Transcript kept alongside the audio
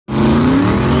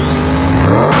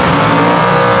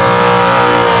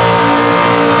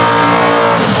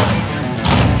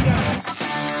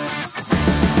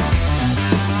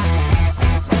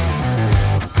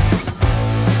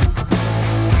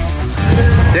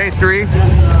Day 3,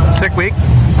 sick week.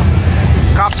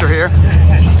 Cops are here.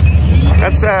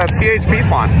 That's CHP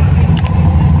font.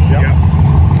 Yep.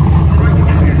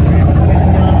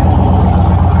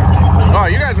 Oh,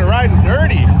 you guys are riding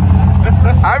dirty.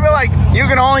 I feel like you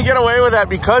can only get away with that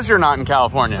because you're not in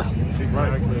California.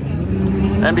 Exactly.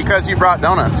 And because you brought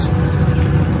donuts.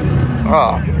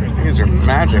 Oh, these are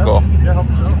magical.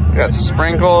 You got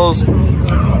sprinkles,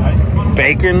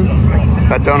 bacon.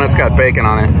 That donut's got bacon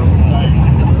on it.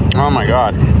 Oh my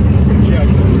God. Going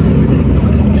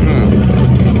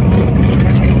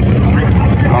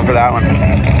for that one.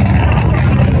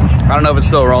 I don't know if it's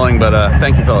still rolling, but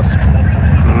thank you, Phyllis.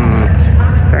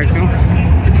 Thank you.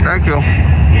 Thank you.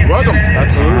 You're welcome.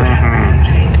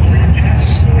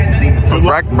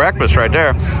 Absolutely. Breakfast right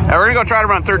there. Now we're gonna go try to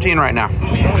run 13 right now.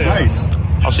 Nice.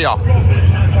 I'll see y'all.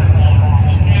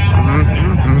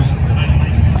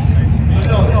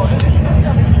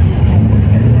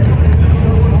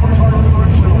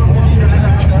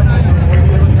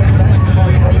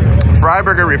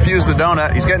 Freiberger refused the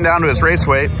donut. He's getting down to his race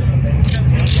weight.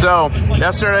 So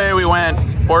yesterday we went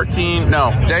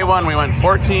day 1 we went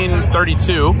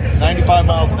 14:32. 95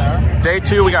 miles an hour. Day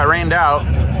 2 we got rained out.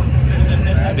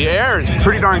 The air is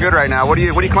pretty darn good right now. What are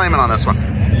you claiming on this one?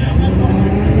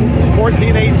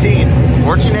 14:18.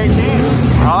 14:18.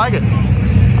 I like it.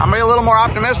 I'm gonna be a little more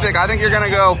optimistic. I think you're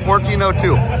gonna go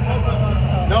 14:02.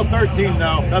 No 13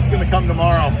 now. That's gonna come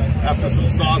tomorrow after some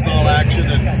sawzall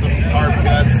action and some carb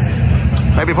cuts.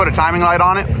 Maybe put a timing light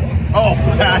on it. Oh,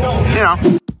 that. You know.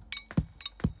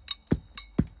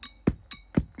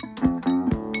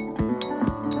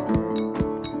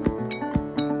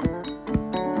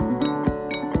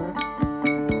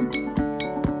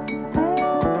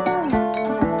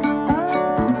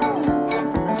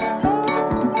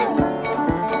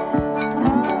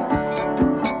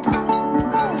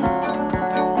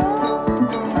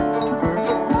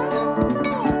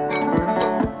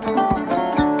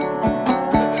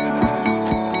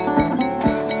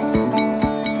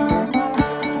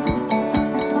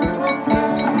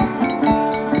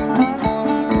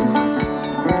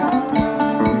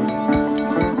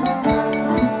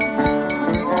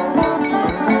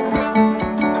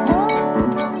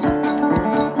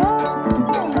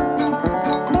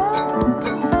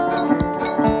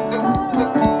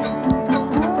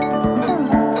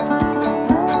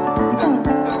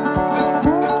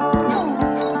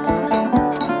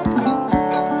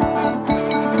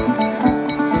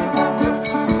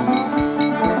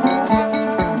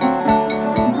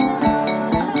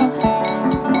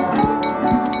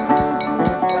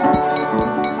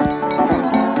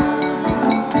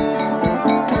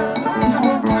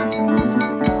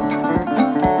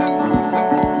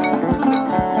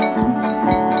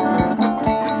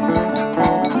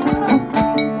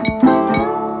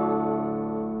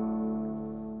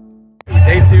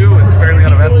 Day 2 is fairly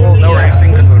uneventful. No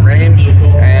racing because of the rain,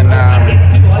 and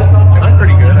it went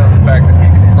pretty good. Other than the fact that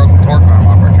we broke the torque arm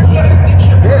off our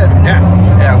transmission. Did?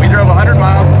 Yeah. We drove 100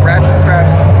 miles with ratchet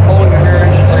straps holding the rear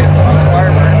engine place on the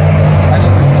Firebird. I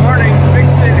just this morning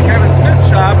fixed it at Kevin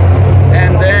Smith's shop,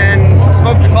 and then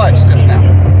smoked the clutch just now.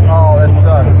 Oh, that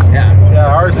sucks. Yeah.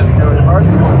 Yeah, ours is going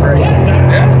great.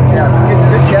 Yeah. Yeah, getting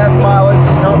good gas mileage.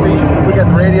 It's comfy. We got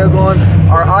the radio going.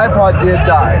 Our iPod did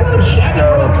die,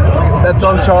 so that's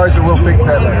on charge, and we'll fix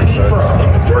that later. So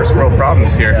It's first world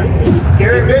problems here. Yeah.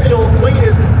 Gary Mitchell, clean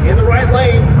is in the right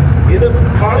lane. In the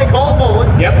car they call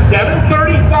Mullen. Yep,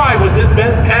 7:35 was his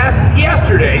best pass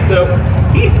yesterday. So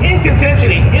he's in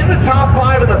contention. He's in the top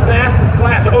 5 in the fastest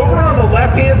class. Over on the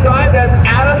left-hand side, that's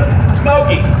Adam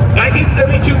Smokey.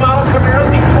 1972 model Camaro,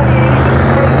 C28.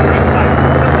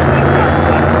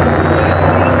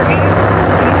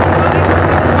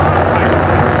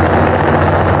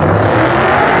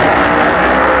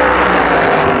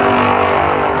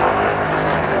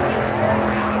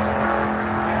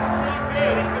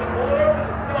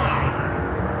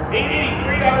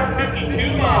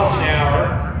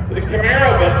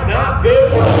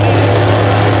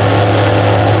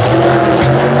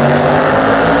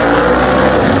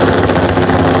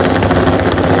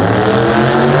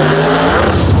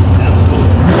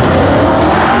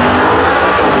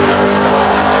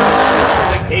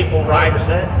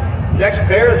 Next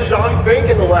pair is Sean Fink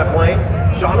in the left lane.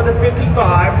 Sean in the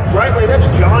 55. Right lane, that's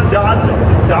John Dodson.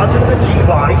 Dodson in the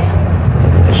G-body.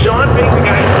 And Sean Fink, the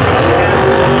guy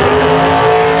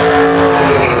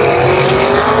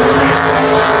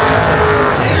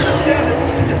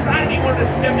decided he wanted to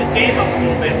step his game up a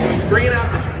little bit. So he's bringing out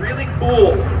this really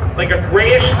cool, like a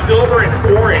grayish silver and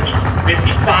orange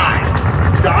 55.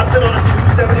 Dodson on a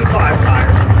 275 tire.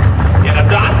 Yeah, now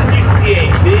Dodson used to be a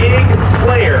big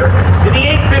player in the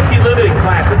 850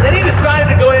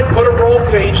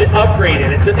 upgrade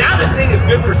in it. So now this thing is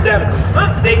good for 7. If I'm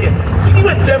not mistaken, he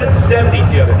went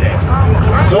 770s the other day.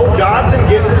 So Johnson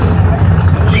gets his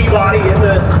G-body in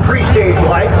the pre-stage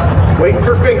lights, waiting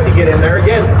for Fink to get in there.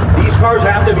 Again, these cars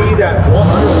have to be that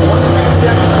 100.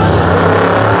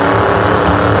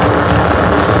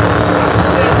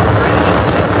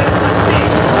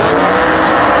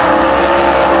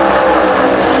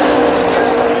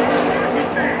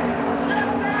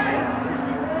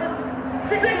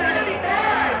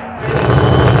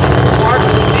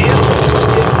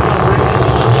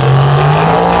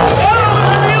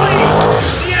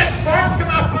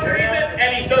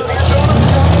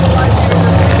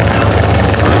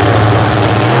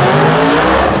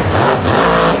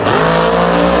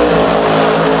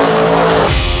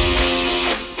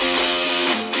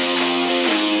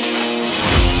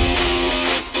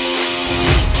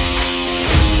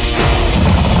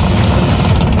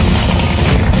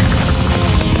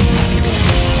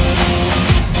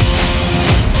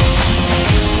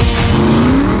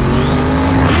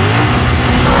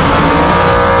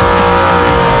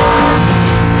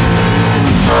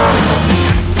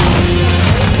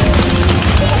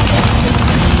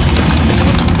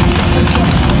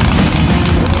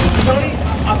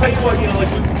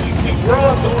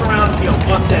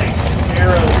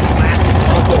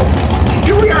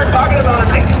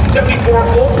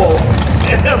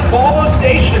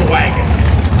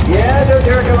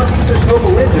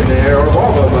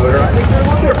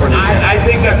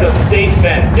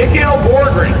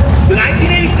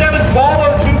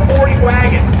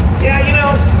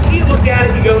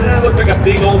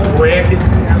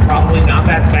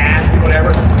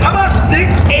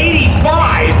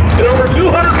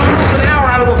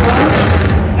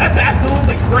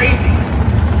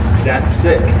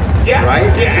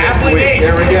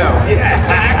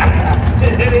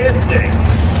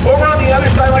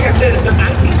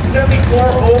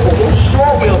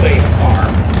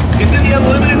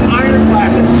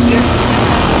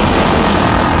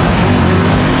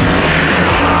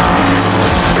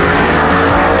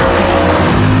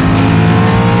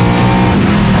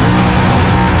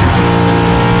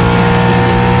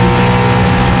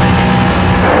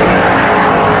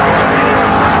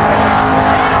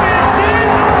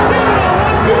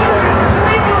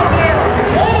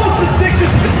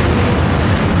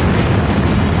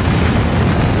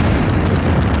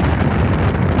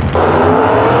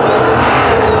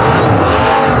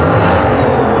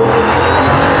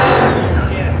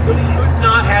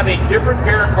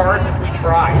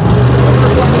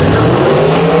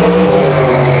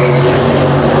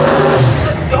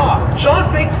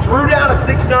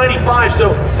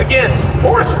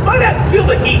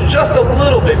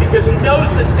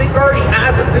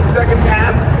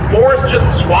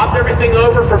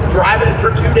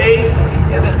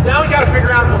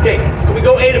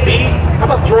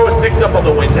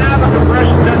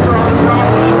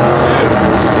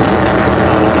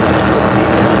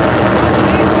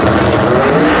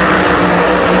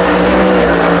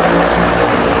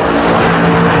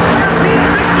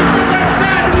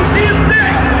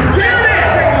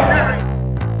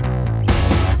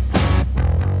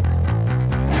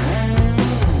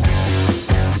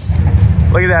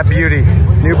 Look at that beauty.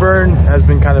 New Bern has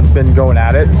been going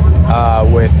at it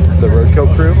with the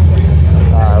roadkill crew.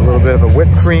 A little bit of a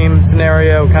whipped cream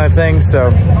scenario kind of thing. So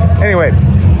anyway,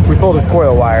 we pulled this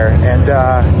coil wire and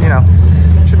you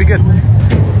know, should be good.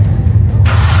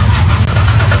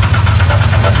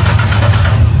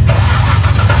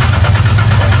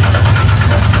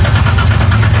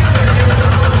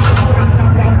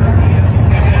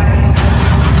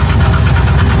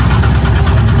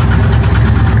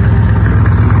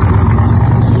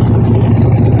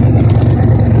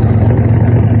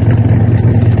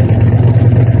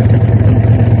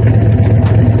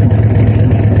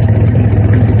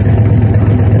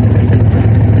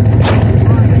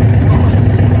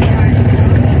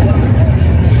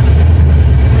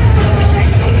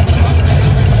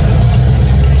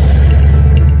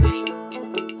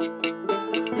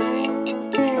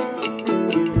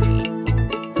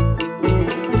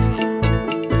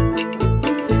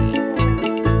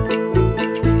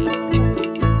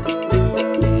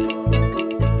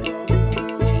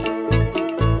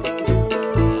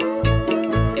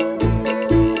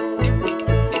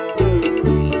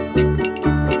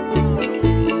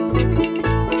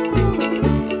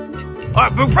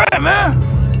 Alright, big fan, man.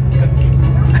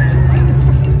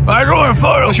 I don't want a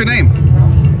photo. What's your name?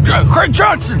 Craig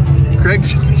Johnson. Craig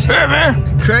Johnson. Yeah,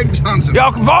 man. Craig Johnson.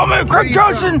 Y'all can follow me. Craig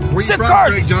Johnson. Where you from,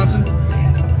 card. Craig Johnson?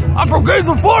 I'm from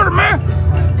Gainesville, Florida, man.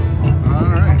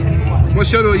 All right. What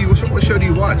show do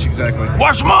you watch exactly?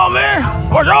 Watch them all,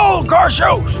 man. Watch all car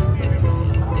shows.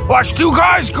 Watch Two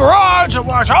Guys Garage. I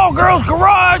watch All Girls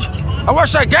Garage. I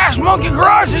watch that Gas Monkey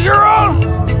Garage that you're on.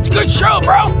 It's a good show,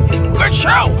 bro. Good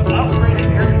show.